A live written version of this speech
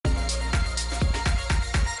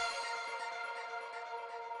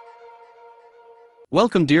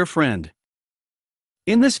Welcome, dear friend.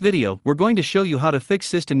 In this video, we're going to show you how to fix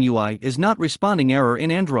System UI is not responding error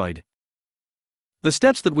in Android. The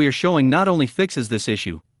steps that we are showing not only fixes this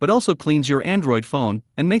issue, but also cleans your Android phone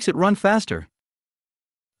and makes it run faster.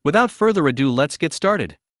 Without further ado, let's get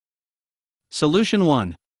started. Solution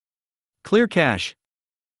 1. Clear cache.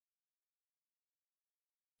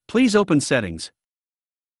 Please open Settings.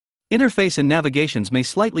 Interface and navigations may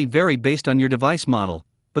slightly vary based on your device model,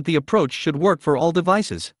 but the approach should work for all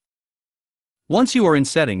devices. Once you are in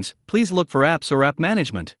Settings, please look for Apps or App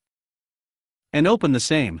Management. And open the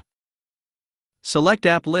same. Select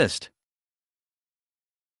App List.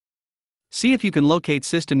 See if you can locate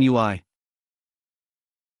System UI.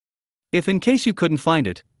 If in case you couldn't find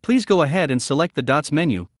it, please go ahead and select the dots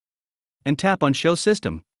menu and tap on Show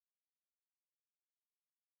System.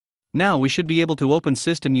 Now we should be able to open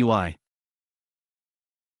System UI.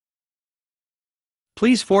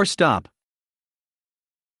 Please force stop.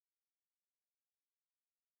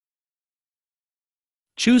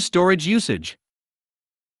 Choose Storage Usage.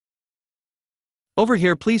 Over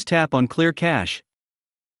here, please tap on Clear Cache.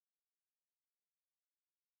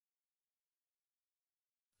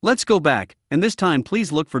 Let's go back, and this time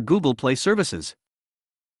please look for Google Play Services.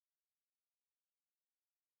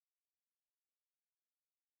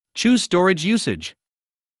 Choose Storage Usage.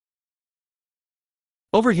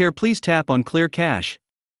 Over here, please tap on Clear Cache.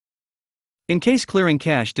 In case clearing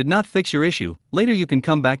cache did not fix your issue, later you can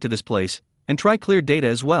come back to this place and try clear data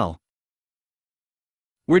as well.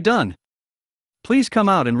 We're done. Please come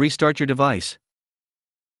out and restart your device.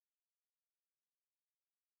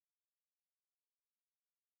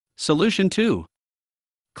 Solution 2.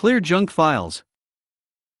 Clear junk files.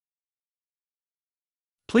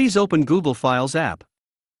 Please open Google Files app.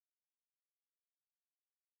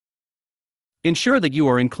 Ensure that you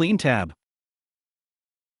are in Clean tab.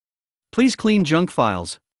 Please clean junk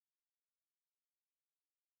files.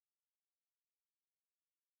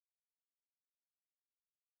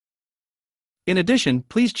 In addition,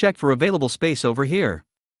 please check for available space over here.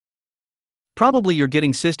 Probably you're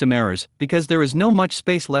getting system errors because there is no much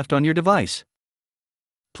space left on your device.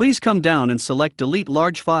 Please come down and select Delete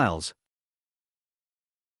Large Files.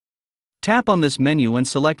 Tap on this menu and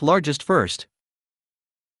select Largest first.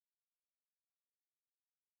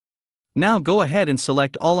 Now go ahead and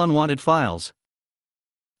select all unwanted files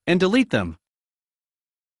and delete them.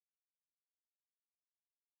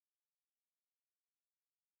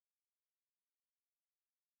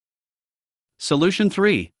 Solution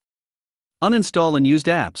 3. Uninstall unused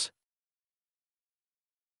apps.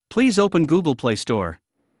 Please open Google Play Store.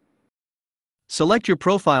 Select your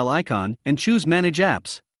profile icon and choose Manage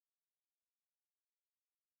Apps.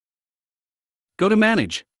 Go to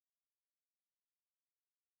Manage.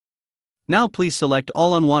 Now please select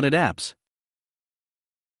all unwanted apps.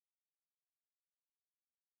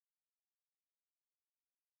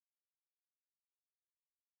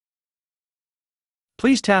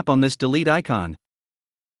 Please tap on this delete icon.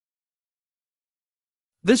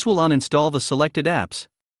 This will uninstall the selected apps.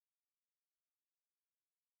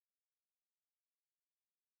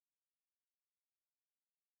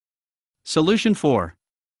 Solution 4.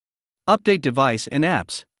 Update device and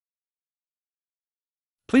apps.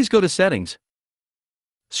 Please go to Settings.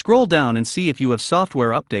 Scroll down and see if you have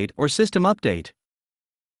Software Update or System Update.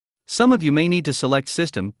 Some of you may need to select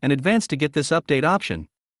System and Advanced to get this update option.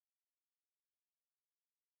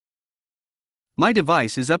 My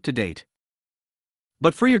device is up to date.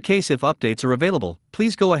 But for your case, if updates are available,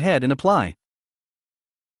 please go ahead and apply.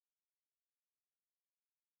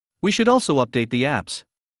 We should also update the apps.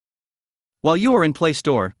 While you are in Play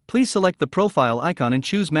Store, please select the profile icon and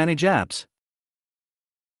choose Manage Apps.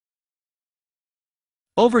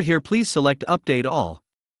 Over here, please select Update All.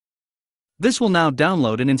 This will now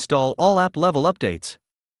download and install all app level updates.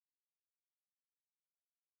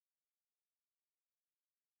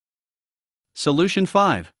 Solution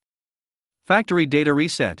 5. Factory Data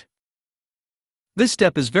Reset. This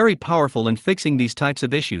step is very powerful in fixing these types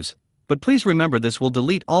of issues, but please remember this will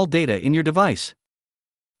delete all data in your device.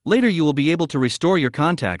 Later you will be able to restore your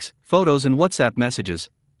contacts, photos and WhatsApp messages,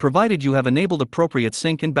 provided you have enabled appropriate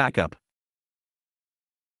sync and backup.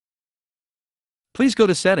 Please go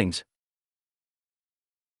to Settings.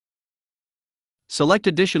 Select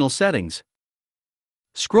Additional Settings.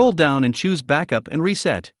 Scroll down and choose Backup and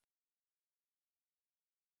Reset.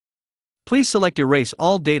 Please select Erase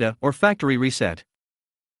All Data or Factory Reset.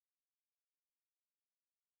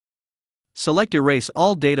 Select Erase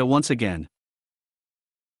All Data once again.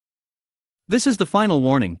 This is the final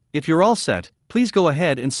warning. If you're all set, please go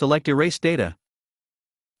ahead and select Erase Data.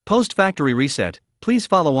 Post-Factory Reset. please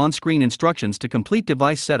follow on-screen instructions to complete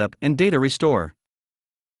device setup and data restore.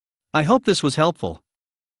 I hope this was helpful.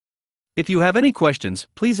 If you have any questions,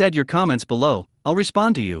 please add your comments below, I'll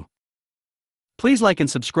respond to you. Please like and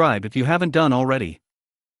subscribe if you haven't done already.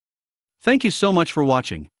 Thank you so much for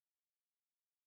watching.